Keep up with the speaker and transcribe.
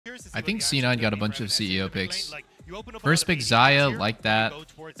I think C9 got a bunch of CEO picks. First pick Xayah, like that.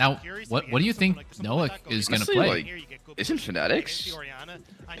 Now, what do you think Noah is going to play? Like, isn't Fnatic's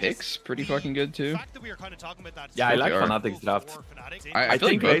picks pretty fucking good too? Yeah, I like Fnatic's draft. I feel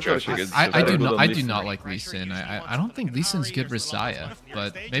like both drafts are good. I do not like Lee Sin. I don't think Lee Sin's good for Xayah,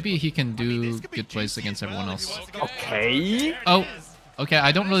 but maybe he can do good plays against everyone else. Okay. Oh, okay.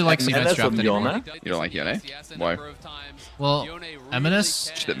 I don't really like C9's draft anymore. You don't like Yone? Why? Well, Eminus.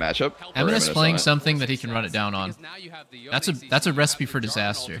 Just the matchup. Eminus playing something that he can run it down on. That's a recipe for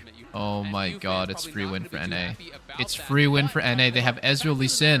disaster. Oh my god, it's free win for NA. It's free win for NA. They have Ezreal Lee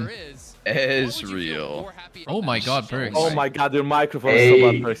Sin. Ezreal. Oh my god, Perkz. Oh my god, your microphone is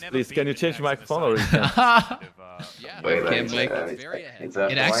so bad, Perkz. Please, can you change your microphone or you can?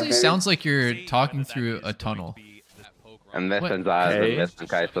 It actually sounds like you're talking through a tunnel. And Western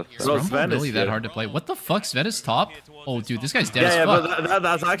Kaiser. Bro, Sven is really that hard to play. What the fuck? Sven is top? Oh, dude, this guy's dead as fuck. Yeah, but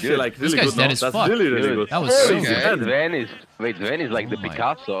that's actually like really good. This guy's dead as fuck. That's really good. That was so good. Sven is like the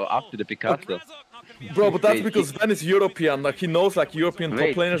Picasso, after the Picasso. Bro, but that's because Sven is European. Like, he knows like European top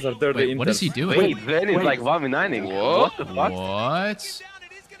laners are there. Wait, what is he doing? Wait, Sven is like 1v9ing. What the fuck? What?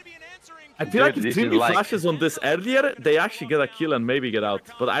 I feel like if Trimby flashes on this earlier, they actually get a kill and maybe get out.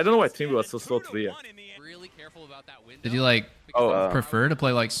 But I don't know why Trimby was so slow to react. Did you like prefer to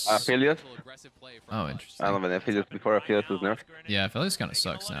play like Affiliate? Oh, interesting. I don't know, Affiliate before Affiliate was nerfed. Yeah, Affiliate kind of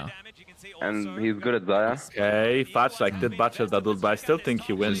sucks now. And he's good at Xayah. Okay, Fatch like did butcher that dude, but I still think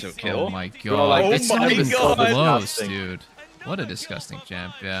he wins. Oh my god, bro, like, it's not even close, dude. What a disgusting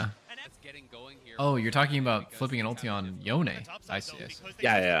champ, yeah. Oh, you're talking about flipping an ulti on Yone. I see.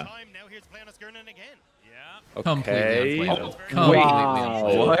 Yeah. Okay. Wow.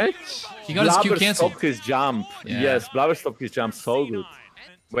 What? He got his Q canceled. Stopped his jump. Yeah. Yes, Blabber stopped his jump so good.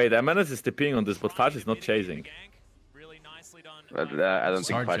 Wait, Eminus is TPing on this, but Fatch is not chasing. But I don't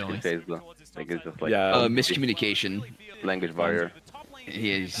think Fatch can chase though. Like, it's just like miscommunication. Language barrier.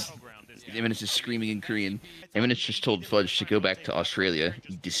 He is. Eminence is screaming in Korean. Eminence just told Fudge to go back to Australia.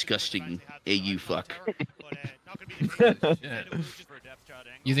 You disgusting AU fuck.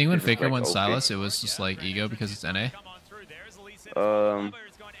 You think when Faker won Silas, it was just like ego because it's NA?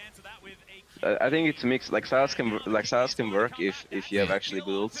 I think it's mixed. Like Silas can work if you have actually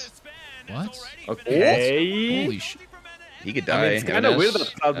good ults. What? Okay. Holy shit. He could die. I mean, it's kind of weird that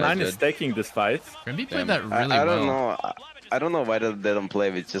Cloud9 is taking this fight. Grimby played that really I don't well. know. I don't know why they don't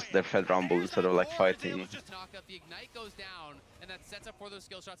play with just their Fed Rumble instead of like fighting.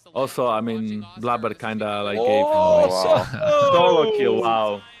 Also, I mean, Blabber kinda like gave solo kill.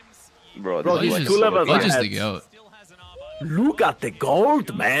 Wow, bro, he's 2 levels ahead. The goat. Look at the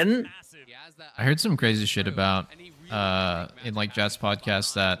gold, man. I heard some crazy shit about in like Jazz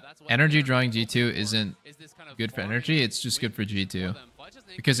podcast that energy drawing G2 isn't good for energy. It's just good for G2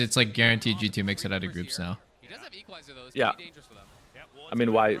 because it's like guaranteed G2 makes it out of groups now. Yeah. I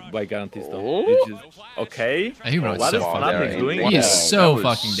mean, why guarantees though? Okay. What is Fnatic doing? He is so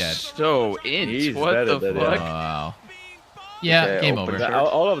fucking dead. So what the fuck? Wow. Yeah, game over.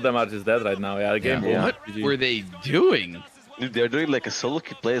 All of them are just dead right now. Yeah, game over. What were they doing? Dude, they're doing like a solo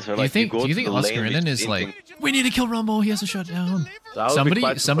kill plays where do you think Oscarinen is like, we need to kill Rumble, he has to shut down?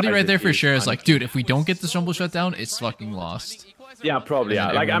 Somebody right there for sure is like, dude, if we don't get this Rumble shut down, it's fucking lost. Yeah, probably,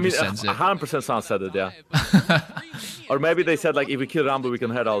 yeah. Like, I mean, 100% someone said it, yeah. Or maybe they said, like, if we kill Rumble, we can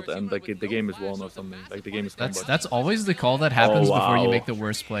head out and like the game is won or something. Like, the game is won. That's always the call that happens before you make the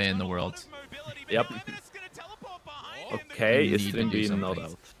worst play in the world. Yep. Okay, is Trimby not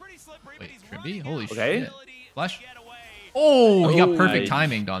out? Wait, Trimby? Holy shit. Flash. Oh, he got perfect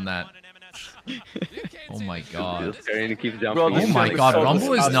timing on that. Oh my god. Oh my god,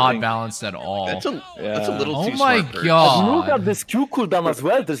 Rumble is not balanced at all. That's a little too smart. Oh my god. Look at this Q cooldown as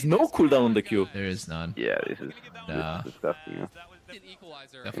well. There's no cooldown on the Q. There is none. Yeah, this is disgusting.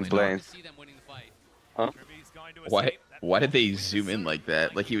 Definitely not. Huh? Why did they zoom in like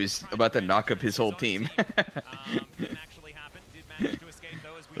that? Like he was about to knock up his whole team.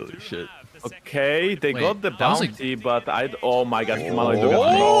 Holy shit. Okay, they got the bounty, but oh my god, Kimano is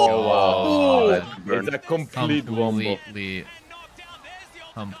wow. It's a complete wombo.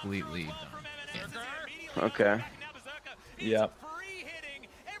 Completely done. Okay. Yeah.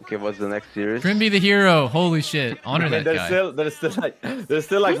 Okay, what's the next series? Trimby the hero. Holy shit. Honor that guy. There's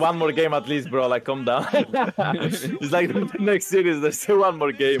still like one more game at least, bro. Like, calm down. It's like the next series. There's still one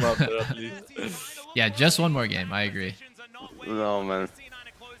more game after at least. Yeah, just one more game. I agree. No, man.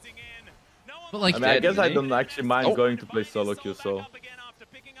 But like, I mean, I guess I don't actually mind going to play solo queue, so.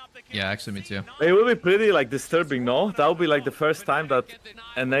 Yeah, actually, me too. It will be pretty like disturbing, no? That will be like the first time that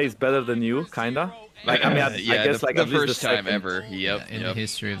NA is better than you, kinda. Like, I mean, I guess like the at least first time ever. Yep. In the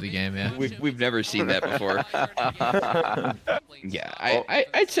history of the game, yeah. We've never seen that before. Yeah,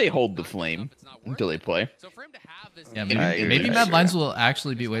 I'd say hold the flame until they play. Yeah, maybe Mad Lions will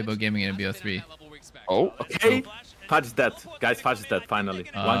actually beat Weibo Gaming in a BO3. Oh, okay. Fudge is dead. Guys, Fudge is dead, finally.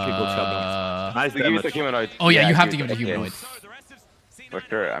 1k gold shutdown. Nice Give it damage. to humanoid. Oh yeah, you have to give give it to okay. Humanoid. For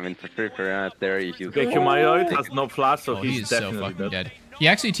sure. I mean, for sure, if you're not there, you Okay, Humanoid has no flash, so Oh, he he's is so definitely fucking dead. dead. He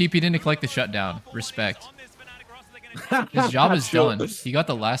actually TP'd in to collect the shutdown. Respect. His job is done. He got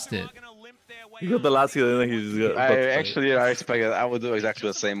the last hit. He got the last hit and he's got... I respect it. I would do exactly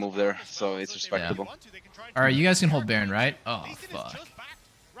the same move there, so it's respectable. Yeah. Alright, you guys can hold Baron, right? Oh, fuck.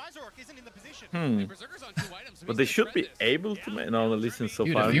 But they should be able to make... No, at least in so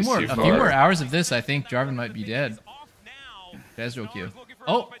Dude, far. a few more hours of this, I think Jarvan might be dead. Ezreal Q.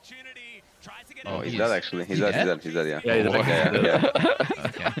 Oh! Oh, he's dead actually. He's dead, yeah. Yeah, he's dead.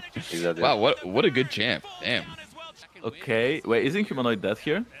 Okay. He's dead, yeah. wow, what a good champ. Damn. Okay, wait, isn't Humanoid dead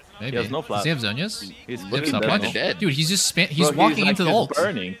here? Maybe. He has no flash. Does he have Zonias? He's He literally have dead, much? no? Dead. Dude, he's just he's Bro, walking like into the just ult.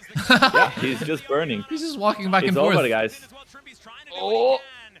 burning. Yeah, he's just burning. He's just walking back It's and forth. over, guys. Oh.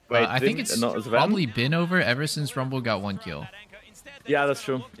 Wait, I think it's probably been over ever since Rumble got 1 kill. Yeah, that's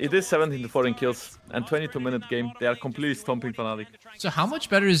true. It is 17 to 14 kills and 22-minute game. They are completely stomping Fnatic. So how much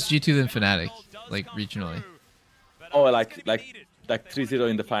better is G2 than Fnatic, like regionally? Oh, like 3-0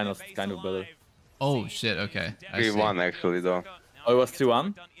 in the finals, kind of better. Oh shit, okay. I see. 3-1 actually though. Oh, it was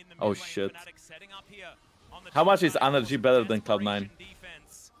 3-1? Oh shit. How much is Energy better than Cloud9?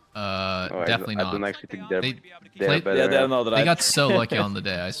 Definitely I not. don't actually think they're played- better. Yeah, they're not right. They got so lucky on the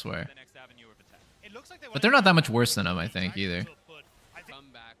day, I swear. But they're not that much worse than them, I think, either.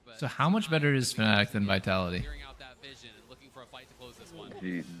 So how much better is Fnatic than Vitality?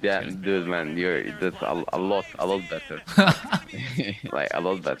 Yeah, dude, man, that's a lot better. Like a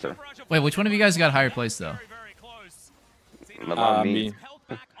lot better. Wait, which one of you guys got higher place though? Me.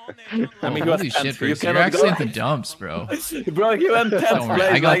 I mean, he was Holy 10th, shit, so you Perkz, you're cannot actually go. in the dumps, bro. Bro, he went 10th Don't worry,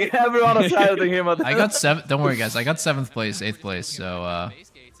 place, I got- like everyone was higher than him. I got 7th. Don't worry, guys. I got 7th place, 8th place. So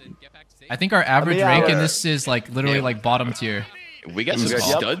I think our average yeah, rank in we're- this is like literally like bottom tier. We got some Yep.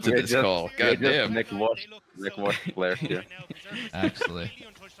 studs in We're this just- call. we're God just damn. Neck wash players here. Actually,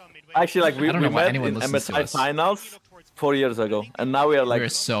 Actually, like we I don't know why met anyone in listens to MSI us. finals 4 years ago, and now we are like we're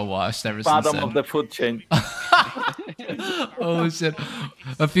so washed ever since bottom then. of the food chain. Oh shit!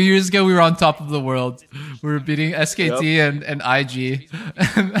 A few years ago, we were on top of the world. We were beating SKT and IG.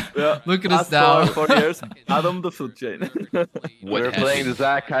 Yeah. Look at us Last now. 4 years, bottom of the food chain. We're playing the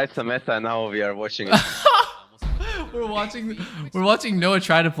Zac Heisa meta, and now we are watching it. We're watching Noah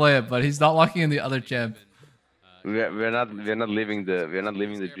try to play it, but he's not locking in the other champ. We're not living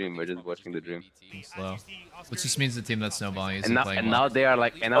the dream. We're just watching the dream. Slow. Which just means the team that's snowballing isn't And playing now well. they are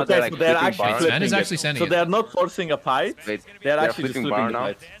like Okay, so flipping they're actually Baron. Sven flipping is actually it. sending So it. they're not forcing a fight. Wait, They're they're actually just flipping flipping Baron the now?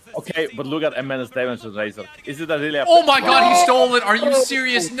 fight. Okay, but look at MN's damage to Razor. Is it a really? Oh my god, he stole it! Are you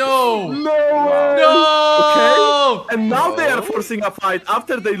serious? No! No! No! Okay. And now they are forcing a fight.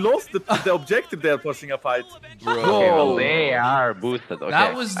 After they lost the objective, they are forcing a fight. Okay, well, they are boosted. Okay.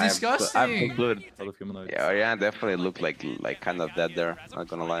 That was I'm disgusting. concluded. Yeah, Oriana definitely looked like kind of dead there. Not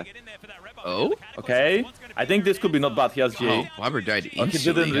gonna lie. Oh? Okay. I think this could be not bad. He has GA. Oh, Labber died Okay,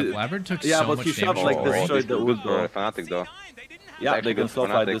 instantly. didn't- Labber took Yeah, so but much he shot damage. like Oh, destroyed the this is ult good for though. Fnatic though. Yeah, actually they can good slow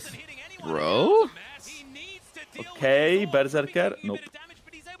for fight Fnatic. this. Bro? Okay, Berserker. Nope.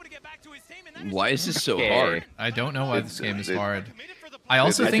 Why is this so Okay. hard? I don't know why this game is hard. I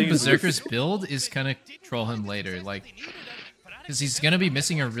also I think think it's- Berserker's build is gonna troll him later, like, because he's gonna be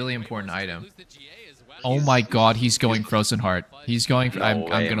missing a really important item. Oh my god, he's going Frozen Heart. He's going. I'm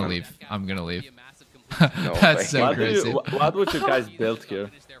way, gonna man. leave. I'm gonna leave. No That's way. so What, crazy. what would you guys build here?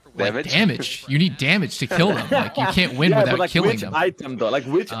 Like, damage. You need damage to kill them. Like you can't win Yeah, without but like killing which them. item though? Like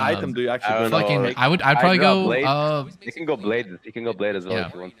which item do you I actually don't build? know. Fucking, like, I'd probably Hydra go. Blade. You can go blade. You can go blade as well Yeah.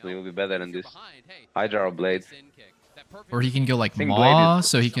 if you want to. You'll be better than this. Hydra or blade. Or he can go like think Maw, Blade is-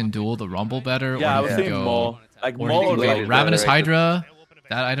 so he can duel the Rumble better. Yeah, I or was he can thinking go, more. Like Or more he can like go Blade. Ravenous Underrated. Hydra.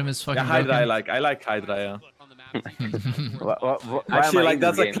 That item is fucking yeah, Hydra. I broken. like Hydra. Yeah. Why Actually, am I like in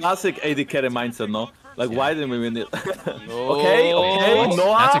that's this a game? classic AD carry mindset, no? Like why didn't we win it? Okay,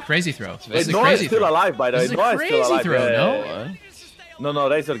 Noah. That's a crazy throw. Wait, That's a Noah is crazy still throw. alive, by the way. This is a Noah is still crazy alive. throw, yeah, no? yeah, yeah. No,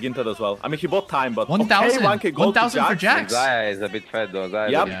 Razor Ginter as well. I mean, he bought time, but 1,000. Okay, 1K gold 1,000 to for Jax. Zaya is a bit fed though. Zaya is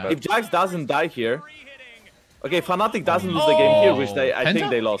a Yep. bit Yeah. fed. If Jax doesn't die here, okay, Fnatic doesn't lose the game here, which they I Penta? think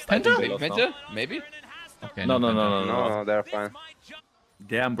they lost. I think Penta? they lost now. Penta? Maybe? Okay, No, no, no, no, No, no. they're fine.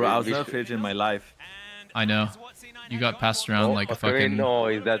 Damn, bro, I was We never should- failed in my life. I know. You got passed around like a fucking... No,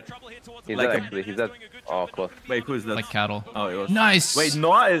 he's that actually. He's that... Oh, close. Wait, who is that? Like cattle. Oh, it was... Nice! Wait,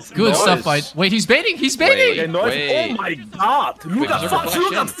 Noah is... Good stuff, fight. Wait, he's baiting! He's baiting! Okay, Noah is... Oh my god! Look at Fudge!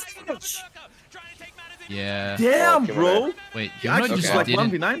 Look at Fudge! Yeah. Damn, bro! Wait, He you actually just like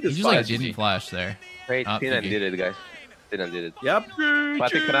didn't... 1v9 this He just fight. like didn't flash there. Wait, Sinan did it, guys. Sinan did it. Yep. But I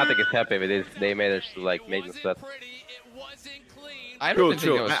think Fnatic is happy with this. They managed to like make the sweat. I don't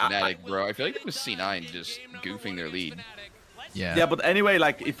think it was Fnatic, bro. I feel like it was C9 just goofing their lead. Yeah. Yeah, but anyway,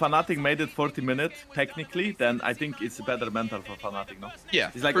 like, if Fnatic made it 40 minutes, technically, then I think it's a better mental for Fnatic, no?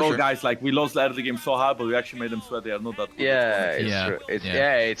 Yeah, It's like, oh, guys, like, we lost the early game so hard, but we actually made them sweat. They are not that good. Yeah, it's Yeah. true.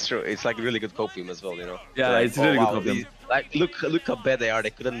 It's true. It's like really good copium as well, you know? Yeah, like, it's really good copium. Like, look how bad they are. They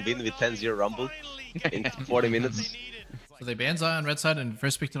couldn't win with 10-0 Rumble in 40 minutes. So they banned Zion on red side and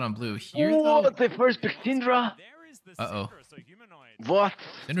first picked it on blue. Here, Oh, though... they first picked Syndra? Uh-oh. What?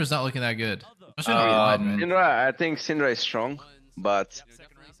 Syndra's not looking that good. Especially not right? Syndra, I think Syndra is strong, but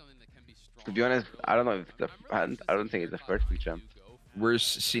to be honest, I don't know if I don't think it's the first pick champ. Where's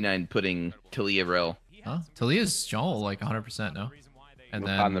C9 putting Talia Rel? Huh? Talia's jungle like 100%, no? And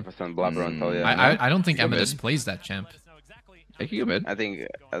then 100% blabber on Talia. I don't think Go Meteos mid. plays that champ. I can go mid. I think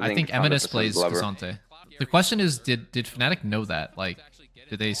Meteos 100% plays blabber. Kasante. The question is, did Fnatic know that? Like,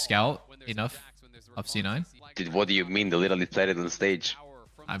 did they scout enough of C9? What do you mean? They literally played it on stage.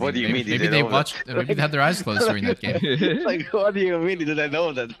 I What do you maybe, mean? Maybe they watched. Maybe they had their eyes closed during that game. Like, what do you mean? Did I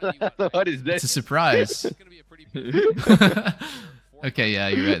know that? What is It's this? a surprise. Okay, yeah,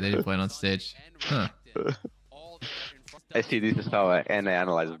 you're right. They didn't play it on stage. Huh. I see. This is how I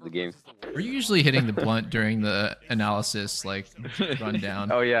analyze the game. We're usually hitting the blunt during the analysis, like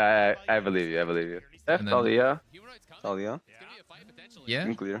rundown. Oh yeah, I believe you. I believe you. And then- Talia. Talia.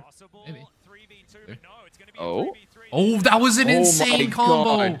 Yeah, Clear. maybe. Oh? Oh, that was an insane my combo.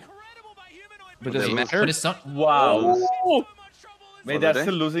 God. But does it But matter? it's not. Wow. Oh. Wait, they're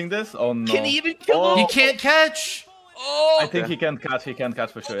still losing this? Oh no. Can he even kill He him? can't catch. I think he can catch. He can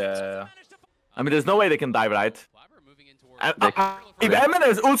catch for sure. Yeah. I mean, there's no way they can dive, right? If Eminem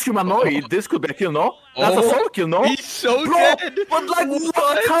is ult humanoid, this could be a kill, no? That's a solo kill, no? He's so Bro, dead! but like,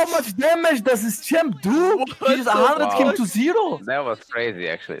 what? How much damage does this champ do? He just 100 him to 0. That was crazy,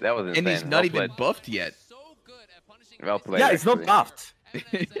 actually. That was insane. And he's not Well even played. buffed yet. Well played. Yeah, it's not actually. buffed.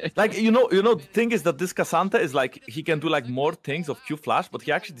 Like, you know, the thing is that this Kasante is like, he can do like more things of Q flash, but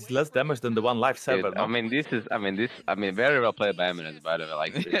he actually does less damage than the one live server. Dude, I mean, very well played by Eminence, by the way,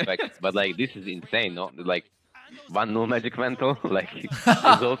 like, respect. But like, this is insane, no? Like, one null magic mantle, like,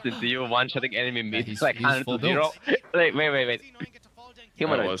 results into you one-shotting enemy mid, he's- like he's 100 full to 0. Like, wait.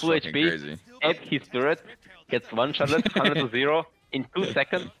 Humanoid, was full fucking HP, crazy. at his turret, gets one-shotted 100 to 0 in 2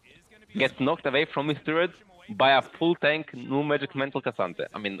 seconds, gets knocked away from his turret by a full tank null magic mantle Kasante.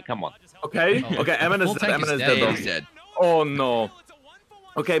 I mean, come on. Okay, okay, Eminence Full tank is is dead. dead. He's dead. Oh no.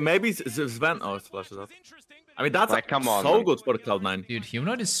 Okay, maybe Sven. Oh, it splashes out. I mean, that's Like, come on, so man. good for Cloud9. Dude,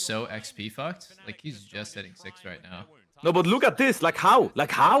 Humanoid is so XP fucked. Like, he's just hitting 6 right now. No, but look at this. Like, how? Like,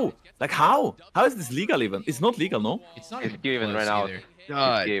 how? Like, how? How is this legal even? It's not legal, no? It's not It's even given close right now. either.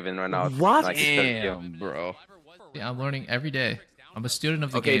 God. It's given right now. What? Like, it's Damn, bro. Yeah, I'm learning every day. I'm a student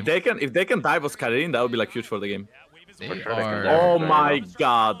of the Okay, game. if they can dive with Karin, that would be like huge for the game. They sure they can are. dive. Oh fair my enough.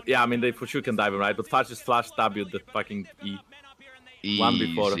 god. Yeah, I mean, they for sure can dive him, right? But Flash just flash stab you the fucking E. One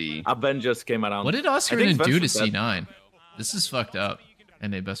before. Easy. Avengers came around. What did I Oscar think do to Sven's dead. C9? This is fucked up.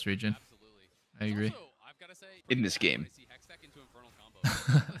 And a best region. I agree. In this game.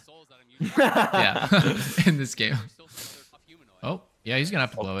 Yeah, in this game. Oh, yeah, he's gonna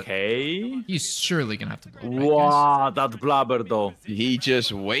have to blow it. Okay. He's surely gonna have to blow it. Right, guys? Wow, that blabber though. He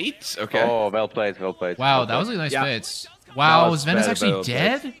just waits? Okay. Oh, well played, well played. Wow, well that was played. a nice Yeah. bits. Wow, was is Venice very, actually very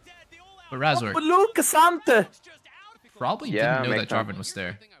dead? But Razork But look, Kasante. probably Yeah, didn't know that makes sense. Jarvan was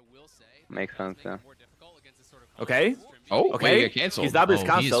there. Makes sense, yeah. Okay. Oh, Okay. he got canceled. His W is Oh,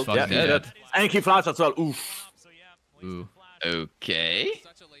 he's cancelled. Yeah, fucking yeah, dead. that. And he flash as well. Oof. Ooh. Okay.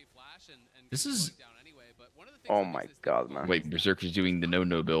 This is... Oh my god, man. Wait, Berserker's doing the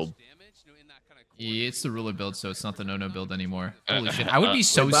no-no build. Yeah, it's the ruler build, so it's not the no-no build anymore. Holy shit. I would be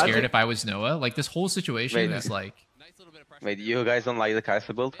so Wait, scared Magic- if I was Noah. Like, this whole situation Wait. is like... Wait, you guys don't like the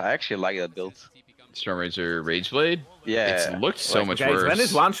Kai'Sa build? I actually like that build. Stormrazor Rageblade? Yeah. It's looked so Like, much Okay, worse. Sven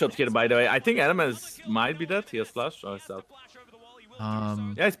is one shot here, by the way. I think Elements might be dead. He has flash. Oh, it's out.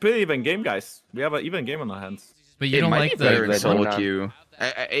 Yeah, it's pretty even game, guys. We have an even game on our hands. But you It don't might like be better in the... solo don't queue.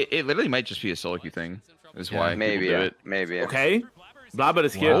 It literally might just be a solo queue thing. Is Yeah, why Maybe, people do yeah. it. Maybe, yeah. Okay. Blabber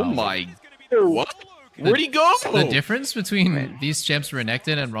is here. Oh my... What? Where'd he go? The difference between these champs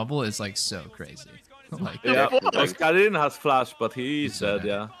Renekton and Rumble is like so crazy. Like, Yeah, fuck? Oscarin has flash, but he's so dead,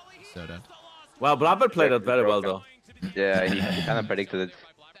 yeah. so dead. Well, Blabber played that very well though. Yeah, he kind of predicted it.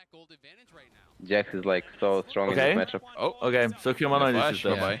 Jax is like so strong in this matchup. Oh, Okay, so Humanoid is just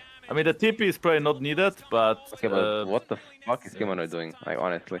Yeah. there. I mean, the TP is probably not needed, but... Okay, but what the fuck is Kimono doing? Like,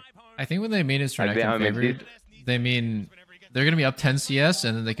 honestly. I think when they mean it's I Renekton mean, favored, they mean they're gonna be up 10 CS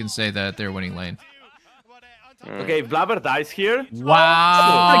and then they can say that they're winning lane. Okay, if Blabber dies here...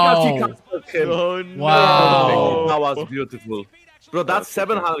 Wow! Oh, no. Wow. That was beautiful. Bro, that's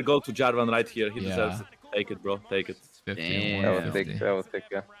 700 gold to Jarvan right here. He deserves it. Take it, bro. Take it. 50 Damn. That was 150. sick. That was sick,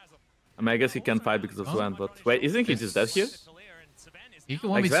 yeah. I mean, I guess he can't fight because of Swan, but... Wait, isn't he just dead here? He can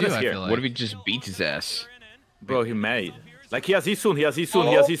Like, 1v2, Sven is I here. feel like. what if he just beats his ass? Bro, he made. Like, he has E soon, he has E soon,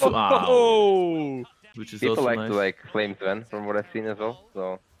 he has E soon. Oh! Which is People also like nice. to like flame Sven from what I've seen as well.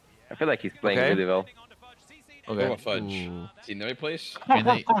 So I feel like he's playing Okay. really well. What Okay. about Fudge? Ooh. Is he in the right place? I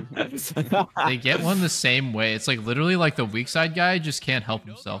mean, they get one the same way. It's like literally like the weak side guy just can't help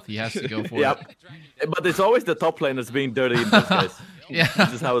himself. He has to go for Yep. But it's always the top laners being dirty in this case. it. Yeah.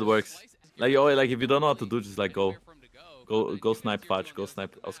 This is how it works. Like, if you don't know what to do, just like go snipe Fudge, go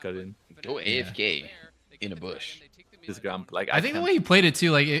snipe Oscarin. Go AFK in a bush. This Grump. Like, I think the can't- way he played it too,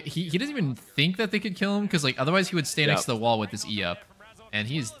 like he doesn't even think that they could kill him because like otherwise he would stay next Yeah. to the wall with his E up, and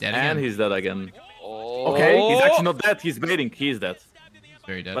he's dead And again. he's dead again. Oh. Okay, he's actually not dead. He's baiting. He is dead.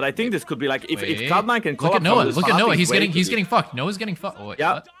 Very dead. But I think this could be like if Wait. Cloud9 can call Look at up Noah. from this Look at Noah. Fnatic, He's wait, getting fucked. Noah's getting fucked. Oh, wait,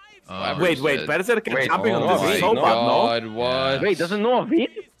 Yeah. what? Oh. Wait, Berserk Wait, jumping on oh this is my so bad, no? God, what? Wait, doesn't Noah win?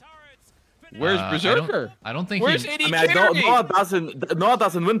 Where's I Berserker? don't think Where's he. AD I mean, carry? Noah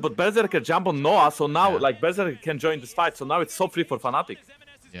doesn't win, but Berserker jump on Noah, so now Yeah. like Berserker can join this fight. So now it's so free for Fnatic.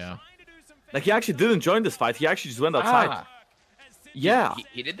 Yeah. Like he actually didn't join this fight. He actually just went outside. Ah. Yeah.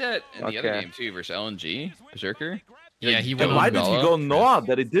 He did that in the other Okay. game too versus LNG. Berserker. Yeah, he Then went why on did he Bella. go Noah?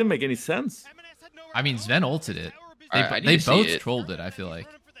 That it didn't make any sense. I mean, Sven ulted it. I need They to see both it. trolled it. I feel like.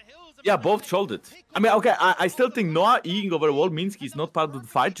 Yeah, both trolled it. I mean, okay, I still think Noah eating over wall means he's not part of the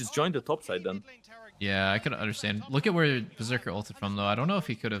fight. Just join the top side then. Yeah, I can understand. Look at where Berserker ulted from, though. I don't know if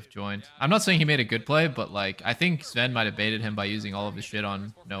he could have joined. I'm not saying he made a good play, but like I think Sven might have baited him by using all of his shit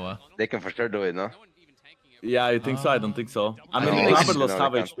on Noah. They can for sure do it, no? Yeah, I think so. I don't think so. I mean, No, Robert they lost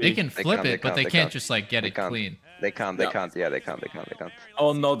half can't. HP. They can They flip can't, they it, but can't, they they can't can't. just like get They it can't. clean. They can't. Yeah, they can't.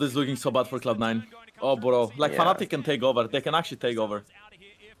 Oh no, this is looking so bad for Cloud9. Oh bro, like Yeah. Fnatic can take over. They can actually take over.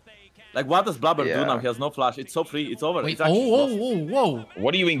 Like what does Blabber do Yeah. now? He has no flash. It's so free. It's over. Wait, It's actually lost. whoa.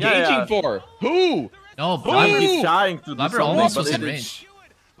 What are you engaging yeah. for? Who? No, I mean, Blabber, he's trying to do Blabber something, almost but was in it's- range.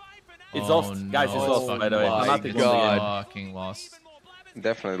 It's Oh, lost, guys. It's no, lost by the way. my Fnatic won the God. game. Fucking lost.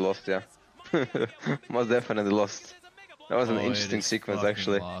 Definitely lost, yeah. Most definitely lost. That was an Oh, it interesting is sequence, fucking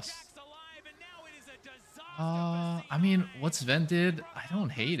actually. lost. I mean, what Sven did, I don't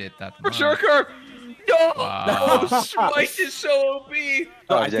hate it that much. Berserker! No! Wow. Oh, Spice is so OP!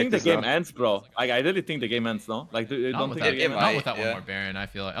 No, I Object think the is game now. ends, bro. Like I really think the game ends, no? Like you Not don't with think that, the game might, ends? not with that one yeah. more Baron, I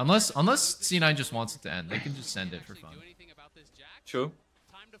feel like. Unless C9 just wants it to end. They can just send it for fun. True.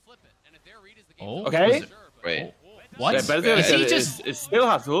 Oh, Okay. is it- Wait, What? Yeah, Is Berserker he just... it still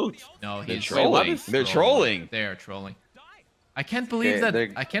has ult. No, they're he's trolling. is- They're trolling. They are trolling. I can't believe Okay, that.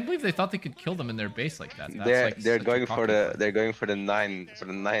 they're- I can't believe they thought they could kill them in their base like that. That's They're like they're such a going for cocky the play. they're going for the nine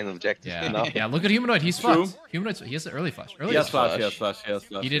objectives. Yeah, now. yeah. Look at Humanoid. He's True. fucked. Humanoid. He has the early flash. Early He has flash. flash. He has flash. He has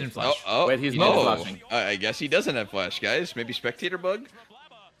flash. He didn't flash. Oh, Wait, he's He not didn't. flashing. I guess he doesn't have flash, guys. Maybe spectator bug?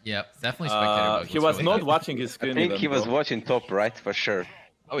 Yep, definitely spectator. bug. He Let's was go with not that. watching his I screen. think even, he was bro. watching top right for sure.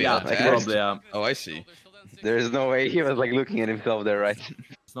 Oh, Yeah, yeah. like, that's- probably. Yeah. Oh, I see. There is no way he was like looking at himself there, right?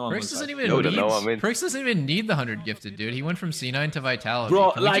 It's no one Perkz who's doesn't like- even No, need. no, I mean- Perkz doesn't even need the 100 gifted, dude. He went from C9 to Vitality.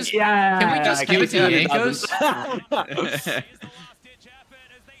 Bro, Can we like, just, yeah. Can we just give it to he Jankos? doesn't.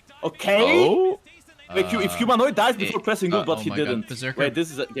 Okay. Oh, Wait, if Humanoid dies before pressing ult, but oh he my God, didn't. Berserker. Wait,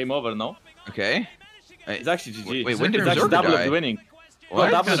 this is a game over, no? okay. It's actually GG. Wait, when did It's actually Berserker double die? of winning. What?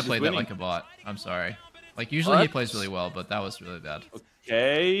 I Double kind is of played that winning. like a bot. I'm sorry. Like usually he What? plays really well, but that was really bad.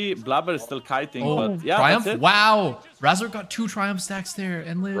 Okay, Blabber is still kiting, Oh, but yeah, Triumph! that's it. Wow, Razor got 2 Triumph stacks there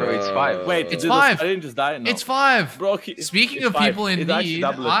and live. Bro, it's 5. Wait, It's did 5. I didn't just die? No. It's 5. Bro, Speaking it's of 5. people in It's actually need,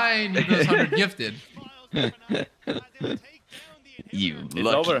 double it. I need those 100 gifted. You It's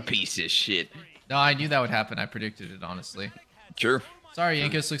lucky over. piece of shit. No, I knew that would happen. I predicted it honestly. Sure. Sorry,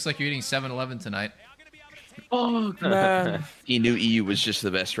 Jankos. Looks like you're eating 7-Eleven tonight. Oh man. He knew EU was just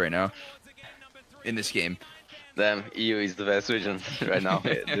the best right now in this game. Damn, EU is the best region right now,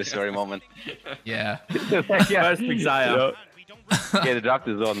 at this very moment. Yeah. First pick Zaya. Yeah, the draft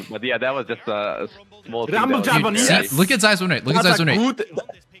is on. But yeah, that was just a small thing. Rumble that was- Japanese. Yeah, See, look at Zai's win rate. Look at Zai's That's a win rate. good.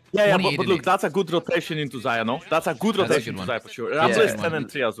 Yeah, but 28 look, and that's a good rotation into Zaya, no? That's a good That's a rotation good to one. Zaya for sure. That's Rumble a is good 10 one.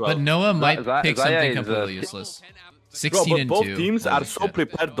 and 3 as well. But Noah might Zaya pick is, something uh, completely useless. 16 Bro, but and both 2. teams Holy are so shit.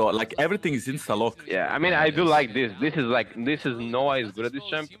 prepared though. Like everything is insta-lock. Yeah, I mean, I do like this. This is Noah is good at this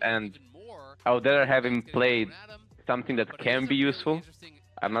champ, and I would rather have him play something that can be useful.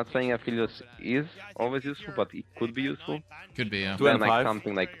 I'm not saying Aphelios is always useful, but it could be useful. Could be, yeah. Two and Than like five.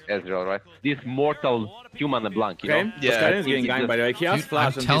 something like Ezreal, right? This mortal human LeBlanc, you Okay. know? Yeah. Oscarin is getting ganked by the way. He has Dude,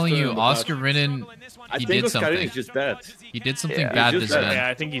 flash. I'm and telling he's you, still in the Oscar back. Rinnan, I he think did Oscarin something. is just bad. He did something Yeah, bad he's this just bad. event. Yeah,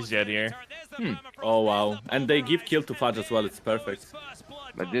 I think he's dead here. Oh wow. And they give kill to Fudge as well. It's perfect.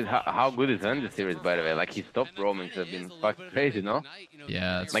 But this, how good is Vendor series, by the way? Like, his top roamings have been fucking crazy, no?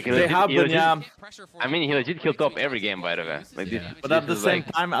 Yeah, it's Like, They have been, yeah. I mean, he legit killed top every game, by the way. Like, this, Yeah. But at this the is same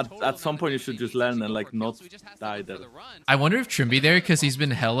like, time, at some point you should just learn and like not die there. I wonder if Trimby there, because he's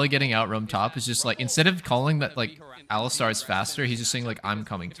been hella getting out roam top, is just like, instead of calling that like Alistar is faster, he's just saying like, I'm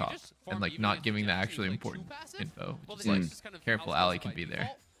coming top. And like not giving the actually important info. Which is like, careful, Ali can be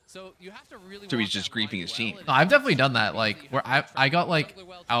there. So he's just griefing his team. No, I've definitely done that, like, where I got like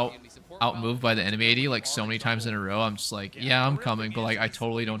out moved by the enemy AD like so many times in a row. I'm just like, yeah, I'm coming, but like I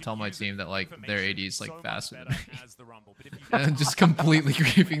totally don't tell my team that like their AD is like faster than me. And I'm just completely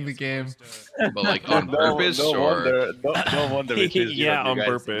griefing the game. But like on purpose or no wonder it is. Yeah, on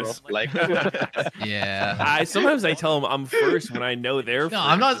purpose. Like, Yeah. Sometimes I tell them I'm first when I know they're No, first.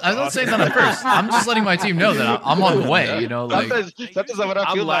 I'm not saying that I'm first. I'm just letting my team know that I'm on the way, you know, like sometimes I wanna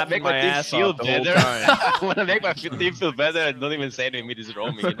I'm feel like laughing make my my team ass feel off the whole better. time. I wanna make my team feel better and don't even say to me this is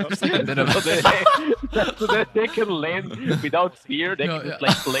roaming, you know? a bit of so that they can lane without fear. They No, can just yeah.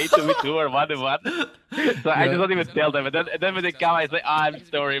 like play 2v2 or 1v1. So I just don't even tell them. And then when they come, I say, I'm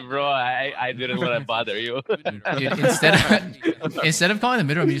sorry, bro. I didn't want to bother you. dude, instead of calling the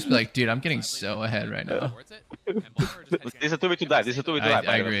mid room, you just be like, dude, I'm getting so ahead right now. This is a 2v2 dive. This is a 2v2 dive.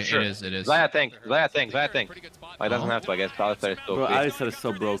 I agree. It is. It is. Zaya tank. I doesn't have to, I guess. Alistar is so Bro, quick. Alistar is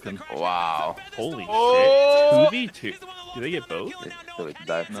so broken. Wow. Holy Oh! shit. 2v2. Do they get both? This is 2v2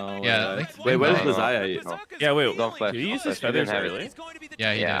 dive. No. Yeah, Wait, where's no. the Zaya? No. Yeah, wait. Don't flash. Did he use Don't his flash. He didn't feathers have early? it.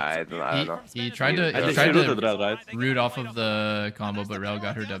 Yeah, he Yeah, did. I don't know. He tried I to think tried she rooted to red, right? root off of the combo, but Rel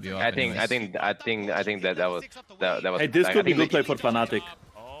got her W off. I think anyways. that was Hey, this I could be think good play for Fnatic.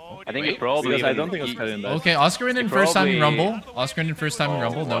 I think it probably Because I even- don't think Oscar in that. Okay, Oscar in first time in probably- Rumble. Oscar in first time in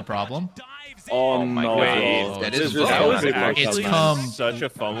Rumble, no problem. Oh my no. God. That This is is that was big actually It's man. come. such a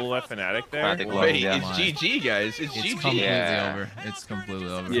fumble by Fnatic there. Fnatic love, Wait, yeah. it's GG, guys. It's It's GG. completely Yeah. over. It's completely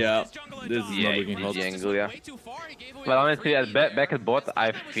over. Yeah, this is Yeah, not looking hot. GG angle, yeah. But honestly, back at bot,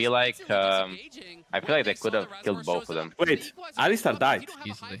 I feel like they could have killed both of them. Wait, Alistar died.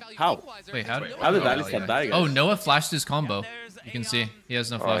 Easily. How? Wait, how How did Alistar die, guys? Oh, Noah flashed his combo. You can see he has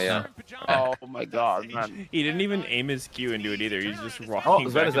no flash yeah. now. Oh my god, man. He didn't even aim his Q and do it either. He's just Oh,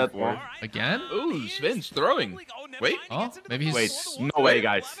 rocking Sven back is and that forth. one. Again? Ooh, Sven's throwing. Wait, Oh, maybe he's. Wait, no way,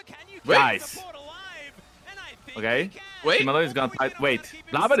 guys. Wait. Guys. Okay. wait. Shimano is gonna fight. Wait,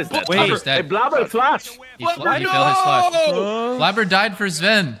 Blabber is dead. Wait, he's Hey, dead. Blabber flash. He failed his flash. No! Flabber died for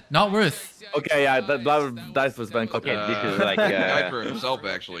Sven. Not worth. Okay, yeah, that Blabber dies for Sven. Okay, Okay. this is like Died for himself,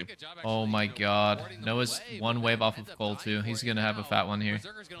 actually. Oh my god. Noah's one wave off of goal too. He's gonna have a fat one here.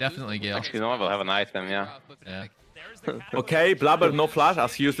 Definitely Gale. actually no, we'll have an item, yeah. Yeah. Okay, Blabber no flash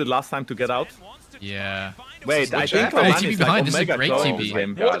as he used it last time to get out. Yeah. Wait, I Which think happened? Roman TP is behind, like this is a Omega great clone in TP. this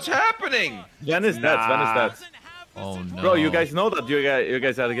game. What's happening? Sven is dead. Sven is dead. Oh no. Bro, you guys know that you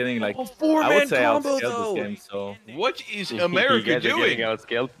guys are getting like I would say outscared this game. So What is You America guys are getting doing?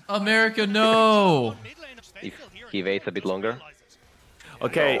 outscaled. America, no. If he waits a bit longer.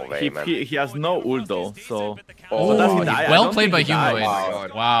 okay, No way, man. he has no ult though. So Oh, does he die? I well don't played think by he died. Humanoid. Oh my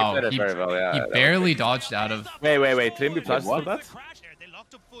God. Wow. He played it very well, yeah, he that was barely dodged out of. wait. Trimby flashes for what? that?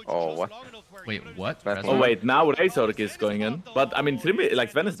 Oh, what? Wait, what? That's Oh wait, now Razork is going in. But I mean, Trimby,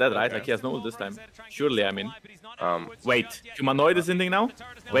 like Sven is dead, right? Like he has no ult this time. Surely, I mean. Wait, Humanoid is ending now?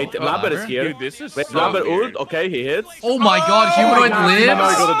 Wait, Blabber is Blabber? here. Dude, this is Wait, so Blabber weird. ult. Okay, he hits. Oh my god, Humanoid Humanoid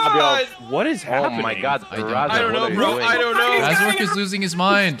lives? got a W out. What is Oh happening? my god, I don't- Raza, I don't what know, are you bro. doing? I don't know. Razork is losing his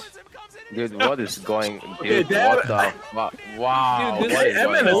mind. Dude, what is going? Okay, Dude, there- what the? Wow. Dude, what this is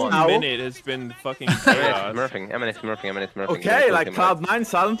going whole on? now- minute has been fucking Eminence chaos. smurfing, Eminence smurfing. Okay, like Cloud9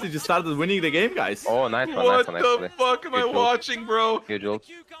 suddenly just started winning the game, guys. Oh, nice one, What nice one, the actually. fuck am I Good job. watching, bro? Huge ult.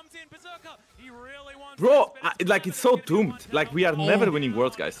 Bro, like it's so doomed. Like we are never winning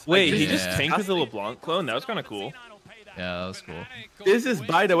worlds, guys. Wait, Like, he this just is tanked with the disgusting. LeBlanc clone? That was kind of cool. Yeah, that was cool. This is,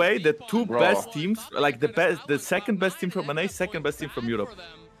 by the way, the two Bro. best teams. Like the second best team from NA, second best team from Europe.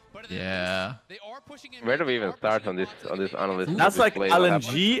 Yeah. Where do we even start on this analyst? That's like display? What happened?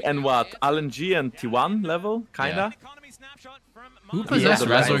 LNG and what? LNG and T1 level, kinda. Who possessed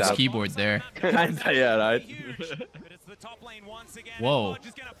Yeah, Razork's right. keyboard there? Kinda, yeah, right. Whoa.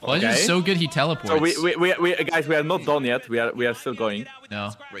 Fudge is Okay. so good he teleports. So we guys, we are not done yet. We are still going.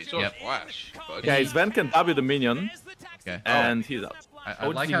 No. Wait, so Yep. flash. Fudge. Okay, Sven can W the minion, Okay. and he's out. I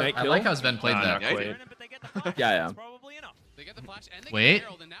like how Sven played that. Not quite. Yeah. Wait.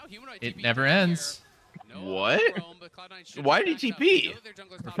 It never ends. What? Why did he TP?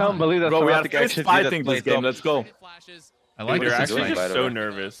 I can't believe that Bro, we are Fnatic first actually did fighting that this play game. top. Let's go. I like We're this actually fight. by just the so way.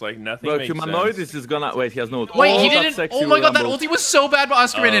 nervous. Like nothing Bro, makes humanoid sense. is gonna wait. He has no. Wait, he that didn't. sexy Oh my god, that rumble. ulti was so bad by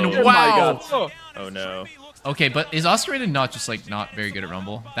Oscar Raiden. Oh. Oh my Wow. god. Oh no. Okay, but is Oscar Raiden not just like not very good at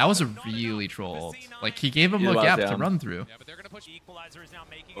Rumble? That was a really troll ult. Like he gave him It a was, gap yeah. to run through.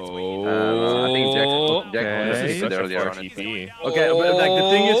 Oh. I think Jankos Okay. This is such a earlier far on. TP. Okay, but like the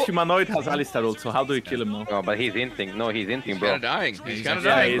thing is, humanoid has Alistar ult. So how do we kill him now? No, but he's hinting. No, he's hinting, He's bro. kind of dying. He's kind of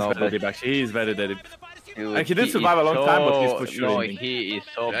Yeah, dying. he's No, very but- deep. Actually, he's very deep. Dude, Like, he did is survive a long time, but he's so- for sure No, hinting. he is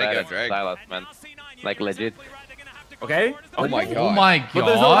so Drag bad got at dragged. Silas, man. Like legit. Okay. Oh my god. Oh my But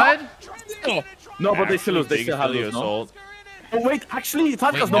there's no- god. No, but they still lose. They Big still have Helios lose. No? ult. Oh wait, actually,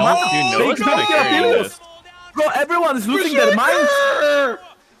 Fatka's Wait, no no. mana. Dude, They Noah's don't gonna get carry Helios. this. Bro, everyone is losing their minds.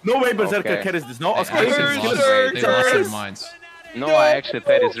 No way Berserker Okay. carries this. No, They Oscar actually Raiden kills lost, him. they lost their minds. Noah actually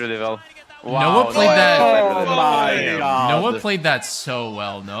played this really well. Wow, Noah played that- Oh my god. Noah played that so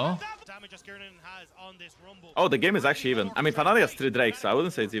well, no? Oh, the game is actually even. I mean, Fnatic has 3 Drakes, so I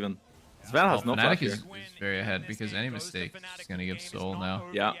wouldn't say it's even. Sven has no flash Fnatic here. is very ahead because any mistake is gonna give soul now.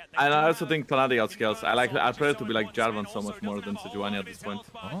 Yeah, and I also think Fnatic outscales. I prefer it to be like Jarvan so much more than Sejuani at this point.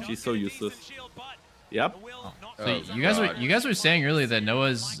 Oh. She's so useless. Yep. So Oh, you guys were saying earlier that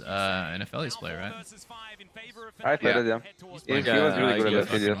Noah's an Aphelios player, right? I played it, yeah. He was really good at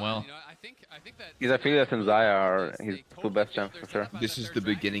Fucking Aphelios. well. He's Aphelios and Zaya are his 2 best champs for sure. This is the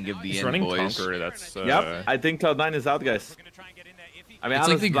beginning of the He's end, running boys. Conqueror. That's Yep. I think Cloud9 is out, guys. I mean, It's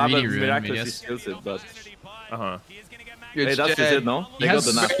like the Blabber greedy rune, miraculously Meteos. steals it, but Uh-huh. hey, It's that's just dead. it, no? They has-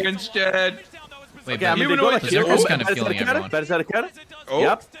 got the nap. It's dead. Wait, Okay, I mean, they Humanoid got a kill. Berserker's kind of killing Berserker? everyone. Berserker? Oh.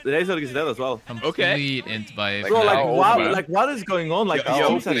 Yep, the Razor is dead as well. Complete int by Bro, like, How old, wow, man? like, what is going on? Like, Yo, the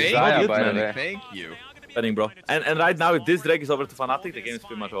teams are thank so Zaya, good, by the man. way. Thank you. Betting, bro. And right now, if this Drake is over to Fnatic, the game is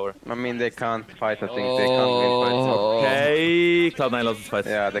pretty much over. I mean, they can't fight, I think. They can't win fights. Okay, Cloud9 lost his fight.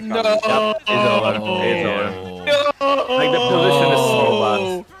 Yeah, they can't. No. Yep, it's over. It's over. Like, the position is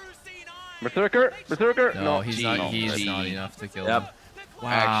so Berserker? Berserker? No, he's not. No, He's that's- not enough to kill bad. him. Yep. Wow.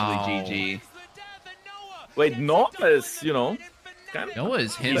 Actually, GG. Wait, Noah is, you know, kind of. Noah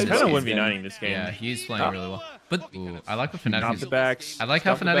is him. He's this kind of game. 1v9ing this game. Yeah, he's playing really well. But ooh, I like what Fnatic Not is. the backs. I like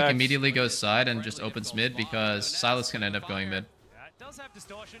how not the Fnatic backs. immediately goes side and just opens mid because Silas can end up going mid.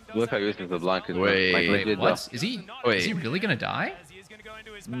 Look how useless the blanket. Wait, like, legit, What? Is he Wait. really gonna die?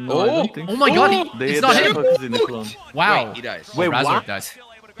 No, I don't think Oh my god, They it's not they him! focus in the clone. Wow. Wait, he dies. Wait, Razork what? dies.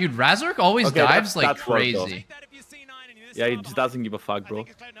 Dude, Razork always Okay, dives like that's worth, though. crazy. Yeah, he just doesn't give a fuck, bro.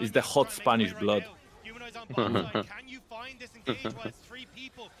 It's the hot Spanish blood.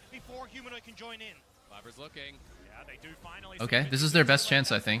 Okay, this is their best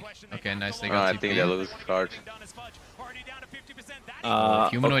chance, I think. Okay, nice. They got I think they TP. lose card.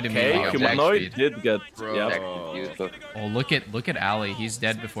 Humanoid okay, immediately got humanoid back speed. did get. Bro. Yep. Jack is useless. Oh, look at Ali. He's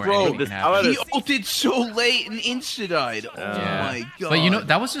dead before Bro, anything this can happen. tower He ulted so late and insta-died. Oh Yeah. my god. But you know,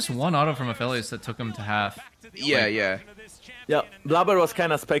 that was just one auto from Aphelios that took him to half. Yeah, yeah. Yeah, Blabber was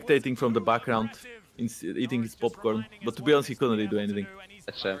kind of spectating from the background, eating his popcorn. But to be honest, he couldn't really do anything.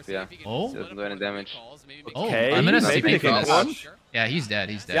 That champ, yeah. Oh, Doesn't do any damage. oh, Okay, I'm gonna maybe see they can this. one. Yeah, he's dead.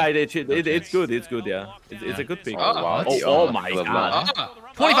 He's dead. Yeah, it's good. It's good. Yeah, it's a good pick. Oh, wow. Oh my god. Ah,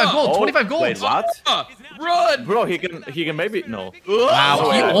 25 gold. Oh, 25 gold. Wait, what? ah, run! Bro, he can maybe no.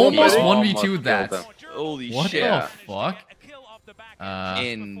 Wow, he Yeah, almost he 1v2'd that. Holy What shit. the fuck?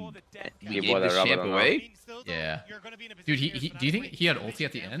 And he Give gave what the a rubber champ on away? Yeah. Dude, do you think he had ulti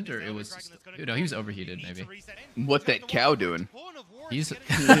at the end, or it was? No, he was overheated, maybe. What that cow doing? He's.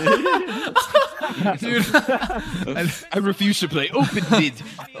 Dude. I refuse to play open mid.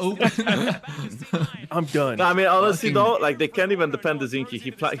 Oh. I'm done. No, I mean honestly Fucking- though, like they can't even defend the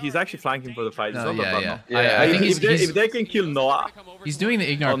Zinky. He's actually flanking for the fight. It's No, not that yeah, bad, yeah. no. I think if they can kill Noah, he's doing the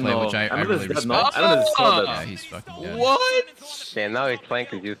Ignar oh play, no. which I mean, really that's dead, no? respect. I mean, it's so Yeah, dead. he's fucking dead. What? Okay, now his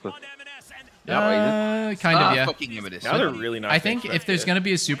flank is useless. Kind of, yeah. Fucking Immodus. Now they're really not. I think if there's gonna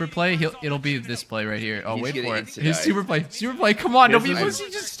be a super play, it'll be this play right here. Oh, He's wait gonna for it. insta-die. His super play. Come on, don't be Yes,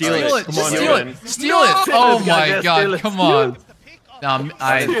 pussy. Just steal steal it. it. Come Just on, steal man. it. Steal it. No! Oh Steal it, my guys, steal god, it. come on.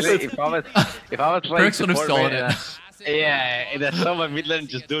 Honestly, if I was Perkz playing would have support stolen main, it. Yeah, there's someone mid lane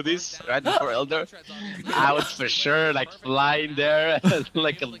just do this right before Elder. I would for sure like fly in there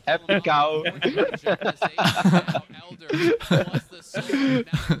like a happy cow.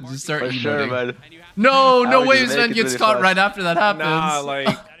 Just start For sure, emoting. man. No, no would way just Sven make it gets really caught fast. right after that happens. Nah,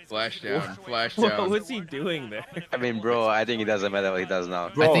 like, Flash down. Flash what down. was he doing there? I mean, bro, I think it doesn't matter what he does now.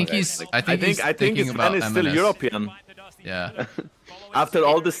 Bro, I think he's thinking about Sven is still MNS. European. Yeah. After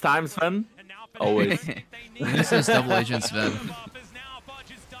all this time, Sven. Always. This is double agent Sven.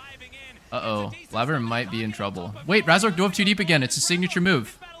 Uh-oh. Laver might be in trouble. Wait, Razork dove too deep again. It's a signature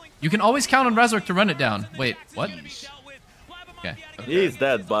move. You can always count on Razork to run it down. Wait, what? Okay. He is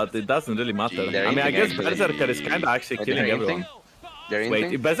dead, but it doesn't really matter. They're I mean, I guess inting, actually. Berserker is kind of actually Wait, killing they're everyone. They're Wait,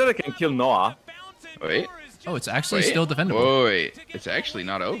 inting? if Berserker can kill Noah, Wait. Oh, it's actually Wait. still defendable. Whoa, wait. It's actually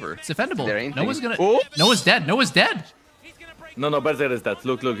not over. It's defendable. They're inting. Noah's gonna... Oh. Noah's dead. Noah's dead. no, Berserker is dead.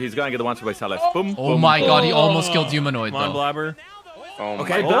 Look, he's gonna get the one-shot by Salas. Boom, Oh boom. my god, he almost killed Humanoid, Come on, though. Blabber. Oh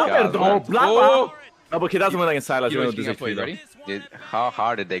Okay, my Blabber, God, though. man. Blabber. No, but he doesn't win against Silas. You We know, know he's this gonna play. HP, though. Ready? How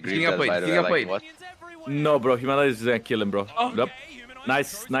hard did they grip He's gonna that, play, by the he's way? gonna Like, play. what? No, bro, Humanoid is gonna kill him, bro. Yep.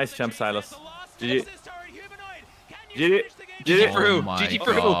 Nice champ, Silas. GG. GG. GG for Oh who? my GG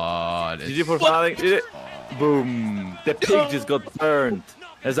for who? god. GG for Fnatic. GG. Boom. The pig just got burned.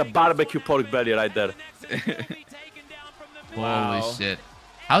 There's a barbecue pork belly right there. Holy shit.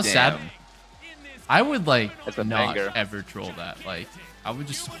 How sad. Damn. I would like That's a not banger. ever troll that. Like, I would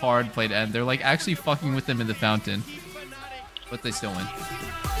just hard play to end. They're like actually fucking with them in the fountain. But they still win.